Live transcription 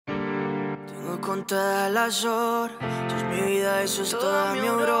Tengo contadas las horas, tú es mi vida y sos toda mi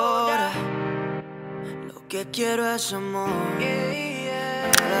aurora. Lo que quiero es amor,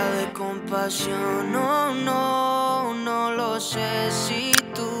 nada de compasión. No, no, no lo sé si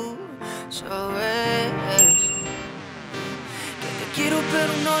tú sabes que te quiero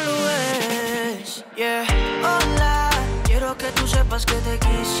pero no lo es. Yeah. Hola, quiero que tú sepas que te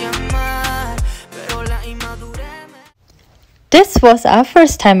quise amar, pero la inmadurez. This was our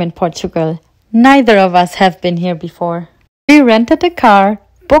first time in Portugal. Neither of us have been here before. We rented a car,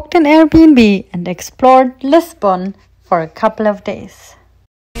 booked an Airbnb and explored Lisbon for a couple of days.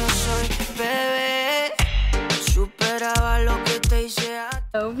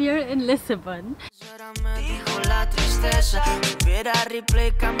 So we are in Lisbon.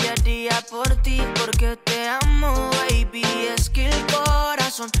 Replay cambiaría por ti porque te amo, baby. Es que el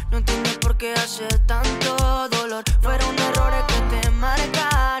corazón no entiende por qué hace tanto dolor. Fueron errores que te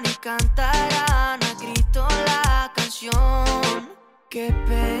marcan y cantarán a grito la canción. Qué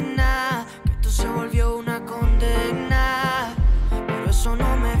pena que esto se volvió una condena, pero eso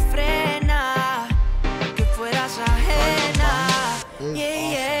no me frena, que fueras ajena. Yeah,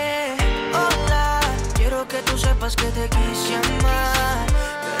 yeah. Hola, quiero que tú sepas que te quise amar,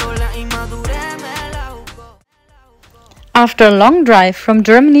 pero la inmadurez me la jugó. After a long drive from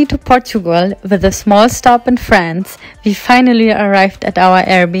Germany to Portugal with a small stop in France, we finally arrived at our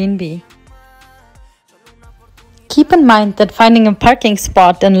Airbnb. Keep in mind that finding a parking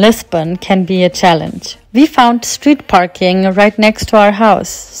spot in Lisbon can be a challenge. We found street parking right next to our house,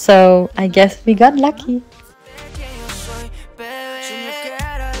 so I guess we got lucky.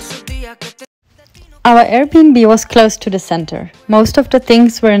 Our Airbnb was close to the center. Most of the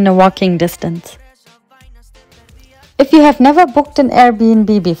things were in a walking distance. If you have never booked an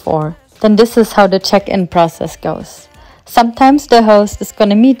Airbnb before, then this is how the check-in process goes. Sometimes the host is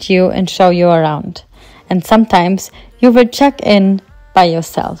gonna meet you and show you around. And sometimes you will check in by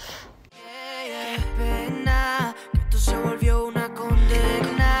yourself.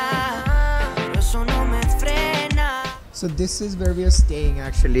 So this is where we are staying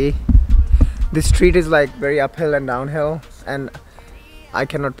actually. This street is like very uphill and downhill, and I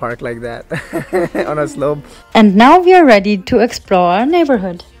cannot park like that on a slope. And now we are ready to explore our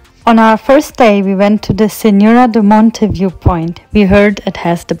neighborhood. On our first day, we went to the Senhora do Monte viewpoint. We heard it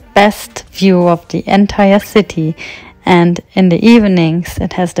has the best view of the entire city, and in the evenings,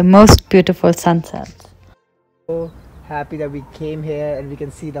 it has the most beautiful sunsets. So happy that we came here and we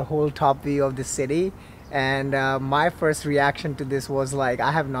can see the whole top view of the city. And my first reaction to this was like,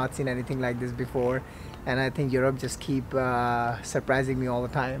 I have not seen anything like this before, and I think Europe just keep surprising me all the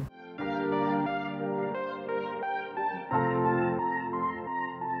time.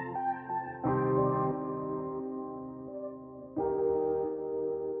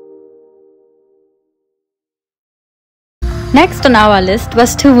 Next on our list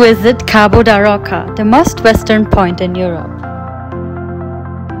was to visit Cabo da Roca, the most western point in Europe.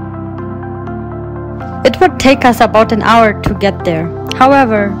 It would take us about an hour to get there.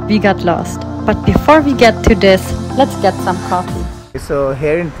 However, we got lost. But before we get to this, let's get some coffee. So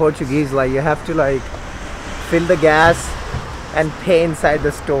here in Portuguese, like you have to like fill the gas and pay inside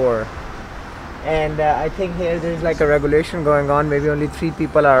the store. And I think here there's like a regulation going on. Maybe only 3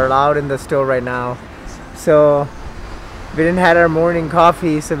 people are allowed in the store right now. So we didn't have our morning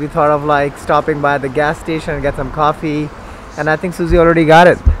coffee, so we thought of like stopping by the gas station and get some coffee. And I think Susie already got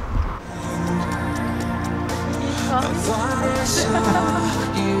it.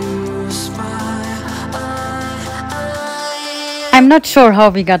 I'm not sure how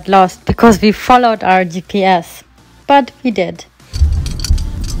we got lost because we followed our GPS, but we did.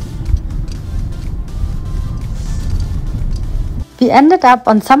 We ended up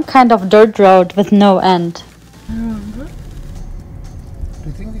on some kind of dirt road with no end. Do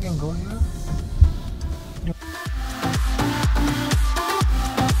you think we can go here?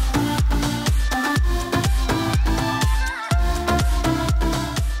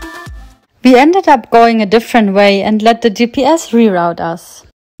 We ended up going a different way and let the GPS reroute us.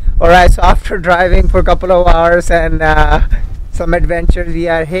 Alright, so after driving for a couple of hours and some adventure, we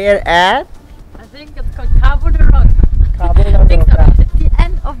are here at... I think it's called Cabo da Roca. Cabo da Roca. So. It's the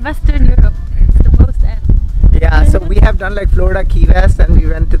end of Western Europe. It's the most end. Yeah, so we have done like Florida, Key West, and we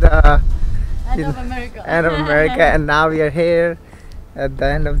went to the end of America. End of America, and now we are here at the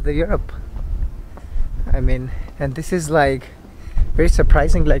end of the Europe. I mean, and this is like very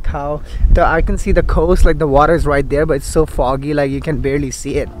surprising, like how I can see the coast, like the water is right there, but it's so foggy, like you can barely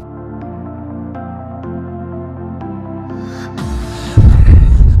see it.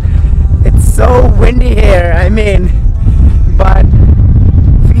 It's so windy here, I mean, but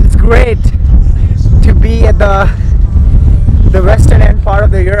feels great. the western end part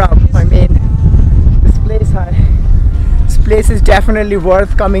of the Europe. I mean, this place is definitely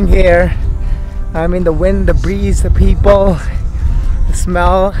worth coming here. I mean, the wind, the breeze, the people, the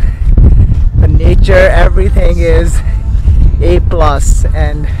smell, the nature, everything is A+.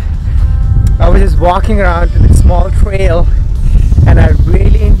 And I was just walking around to this small trail and I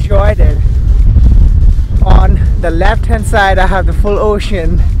really enjoyed it. On the left hand side I have the full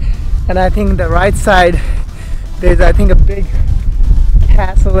ocean, and I think the right side there's I think a big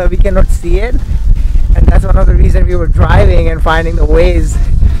castle that we cannot see it, and that's one of the reasons we were driving and finding the ways.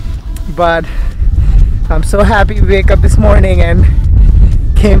 But I'm so happy we wake up this morning and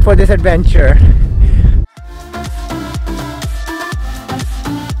came for this adventure.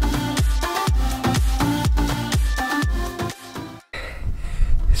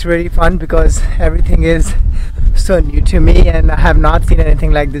 It's really fun because everything is so new to me and I have not seen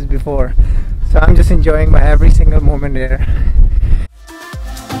anything like this before. So I'm just enjoying my every single moment here.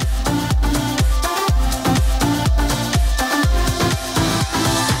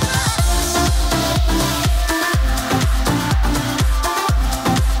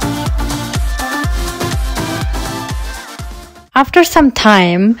 After some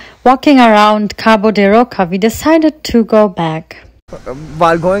time walking around Cabo de Roca, we decided to go back.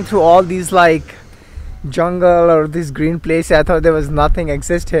 While going through all these like jungle or this green place, I thought there was nothing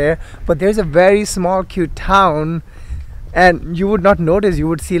exist here, but there's a very small cute town and you would not notice. You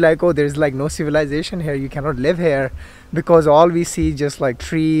would see like, oh, there's like no civilization here, you cannot live here, because all we see just like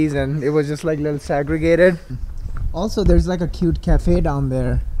trees and it was just like little segregated. Also there's like a cute cafe down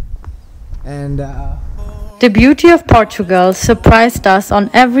there, and the beauty of Portugal surprised us on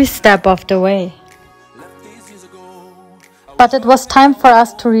every step of the way. But it was time for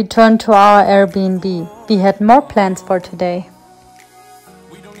us to return to our Airbnb. We had more plans for today.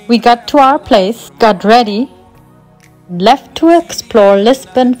 We got to our place, got ready, and left to explore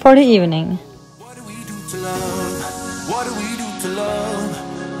Lisbon for the evening. What do we do to love? What do we do to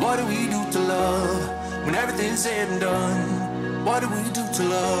love? What do we do to love? When everything's said and done. What do we do to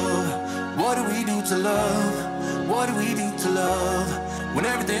love? What do we do to love? What do we do to love? When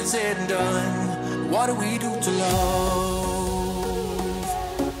everything's said and done. What do we do to love?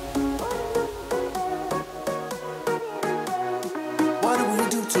 What do we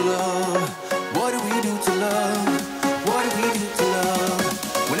do to love? What do we do to love? What do we do to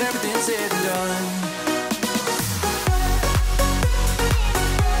love? When everything's said and done.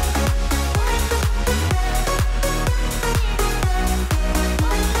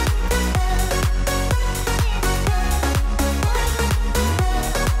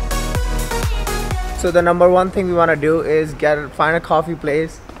 so the number one thing we want to do is find a coffee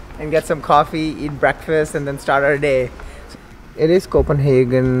place and get some coffee, eat breakfast, and then start our day. It is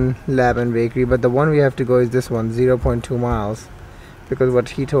Copenhagen Lab and Bakery, but the one we have to go is this one, 0.2 miles, because what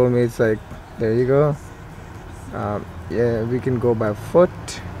he told me is like, there you go. Yeah, we can go by foot.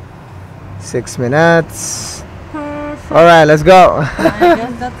 6 minutes. Perfect. All right, let's go. I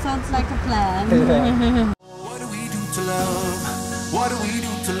guess that sounds like a plan. What do we do to love? What do we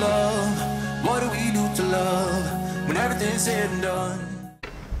do to love? What do we do to love? When everything's said and done.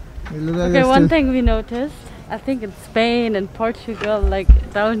 Okay, one thing we noticed, I think in Spain and Portugal, like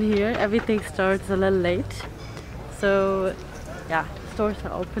down here, everything starts a little late. So yeah, stores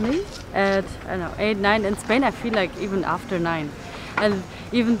are opening at, I don't know, 8, 9. In Spain I feel like even after 9. And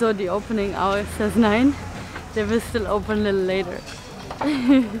even though the opening hour says 9, they will still open a little later.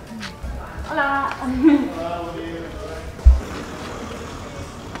 Hola!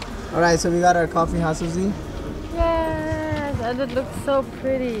 Alright, so we got our coffee, huh, Susie? Yes, and it looks so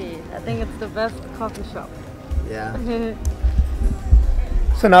pretty. I think it's the best coffee shop. Yeah.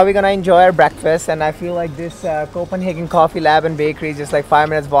 So now we're gonna enjoy our breakfast, and I feel like this Copenhagen Coffee Lab and Bakery is just like 5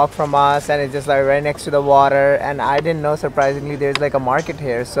 minutes walk from us, and it's just like right next to the water. And I didn't know, surprisingly, there's like a market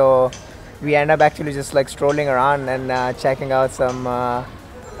here. So we end up actually just like strolling around and checking out some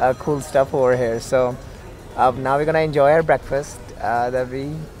cool stuff over here. So now we're gonna enjoy our breakfast that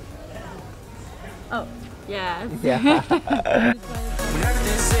we. Oh, yes. Yeah. When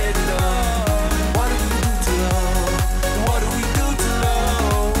everything's said and done. What do we do to love? What do we do to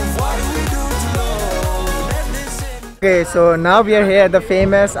love? What do we do to love? When everything's said and done. Okay, so now we are here at the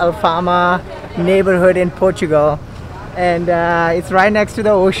famous Alfarma Neighborhood in Portugal, and it's right next to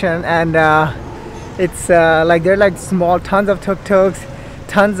the ocean, and it's like there are like tons of tuk-tuks,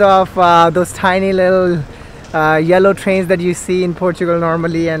 tons of those tiny little yellow trains that you see in Portugal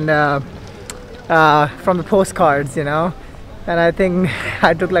normally, and from the postcards, you know. And I think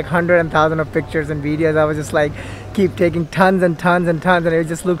I took like 100,000 of pictures and videos. I was just like keep taking tons and tons and tons, and it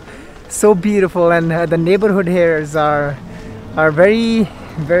just looked so beautiful, and the neighborhood here are very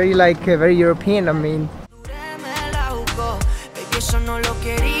very European. I mean, Eso no lo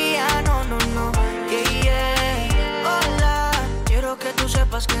quería, no, no, no. Yeah, yeah. Hola, quiero que tú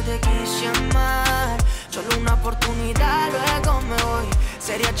sepas que te quise amar. Solo una oportunidad, luego me voy.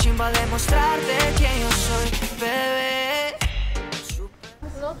 Sería chimba demostrarte quién yo soy, bebé.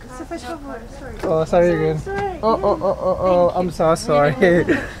 oh, sorry again. Oh, I'm so sorry.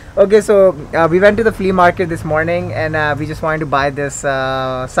 Okay, so we went to the flea market this morning, and we just wanted to buy this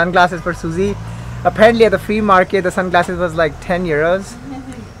sunglasses for Susie. Apparently at the flea market the sunglasses was like 10 euros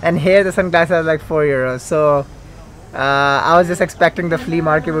and here the sunglasses are like 4 euros. So I was just expecting the flea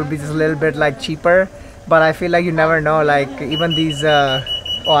market would be just a little bit like cheaper, but I feel like you never know, like even these oh,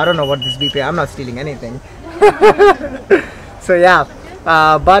 I don't know what this BP, I'm not stealing anything. So yeah,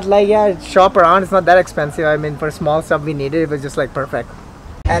 but like yeah, shop around, it's not that expensive. I mean, for small stuff we needed, it was just like perfect.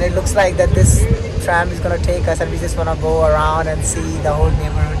 And it looks like that this tram is gonna take us and we just wanna go around and see the whole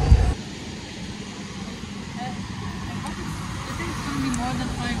neighborhood.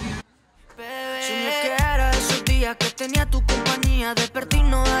 Que tenía tu compañía, desperté y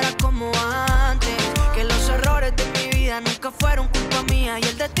no era como antes. Que los errores de mi vida nunca fueron culpa mía y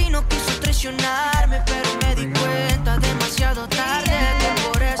el destino quiso traicionarme, pero me di cuenta demasiado tarde que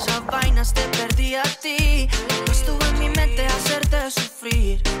por esas vainas te perdí a ti. No estuvo en mi mente hacerte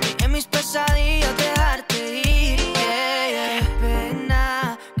sufrir, ni en mis pesadillas dejarte ir. Yeah, yeah. Qué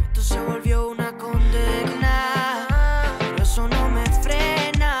pena que esto se volvió una condena, pero eso no me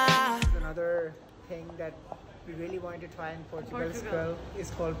frena. Another thing that we really wanted to try in Portugal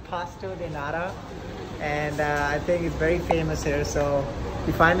is called pastel de nata, and I think it's very famous here. So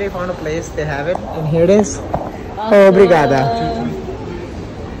we finally found a place, they have it, and here it is. Oh, obrigada.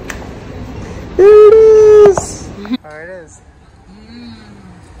 Here it is. There it is.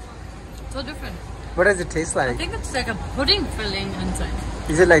 So different. What does it taste I like? think it's like a pudding filling inside.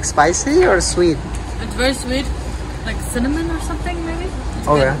 Is it like spicy or sweet? It's very sweet, like cinnamon or something maybe. It's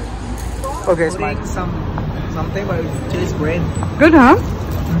Okay. good. Okay, it's like something, but it tastes great. Good, huh?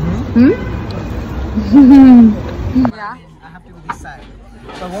 Yeah. I have to go this side.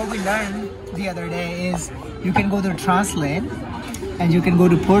 So what we learned the other day is you can go to translate and you can go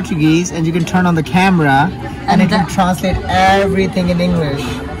to Portuguese and you can turn on the camera and it can translate everything in English.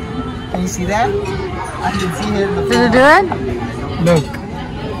 Can you see that? I can see here in the Did it do it? Look.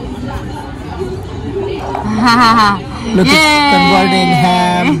 Look, it's converting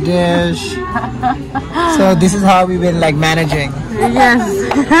ham dish. So this is how we've been like managing. Yes.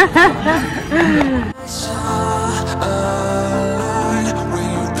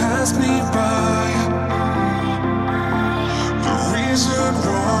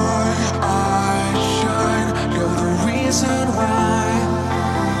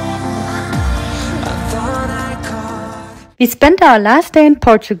 We spent our last day in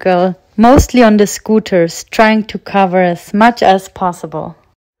Portugal mostly on the scooters, trying to cover as much as possible.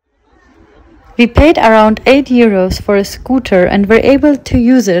 We paid around 8 euros for a scooter and were able to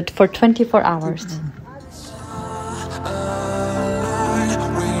use it for 24 hours.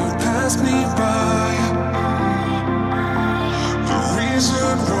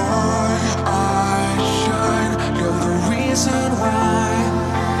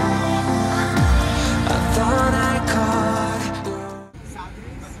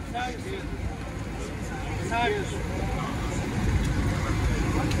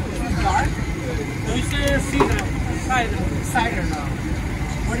 Cider now.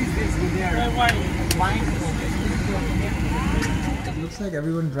 What is this with their wine? It looks like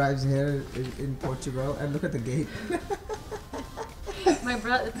everyone drives here in Portugal, and look at the gate. My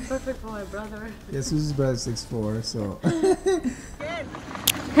brother, it's perfect for my brother. Yeah, Susie's brother is 6'4", so.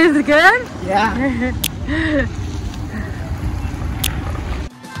 Is it good? Yeah.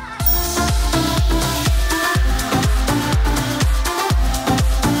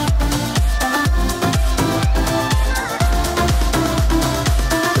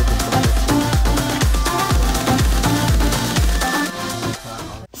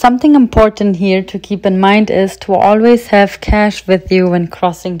 Something important here to keep in mind is to always have cash with you when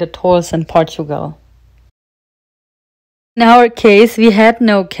crossing the tolls in Portugal. In our case, we had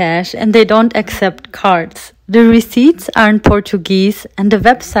no cash and they don't accept cards. The receipts are in Portuguese and the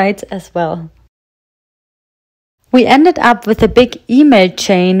websites as well. We ended up with a big email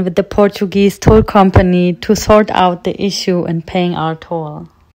chain with the Portuguese toll company to sort out the issue in paying our toll.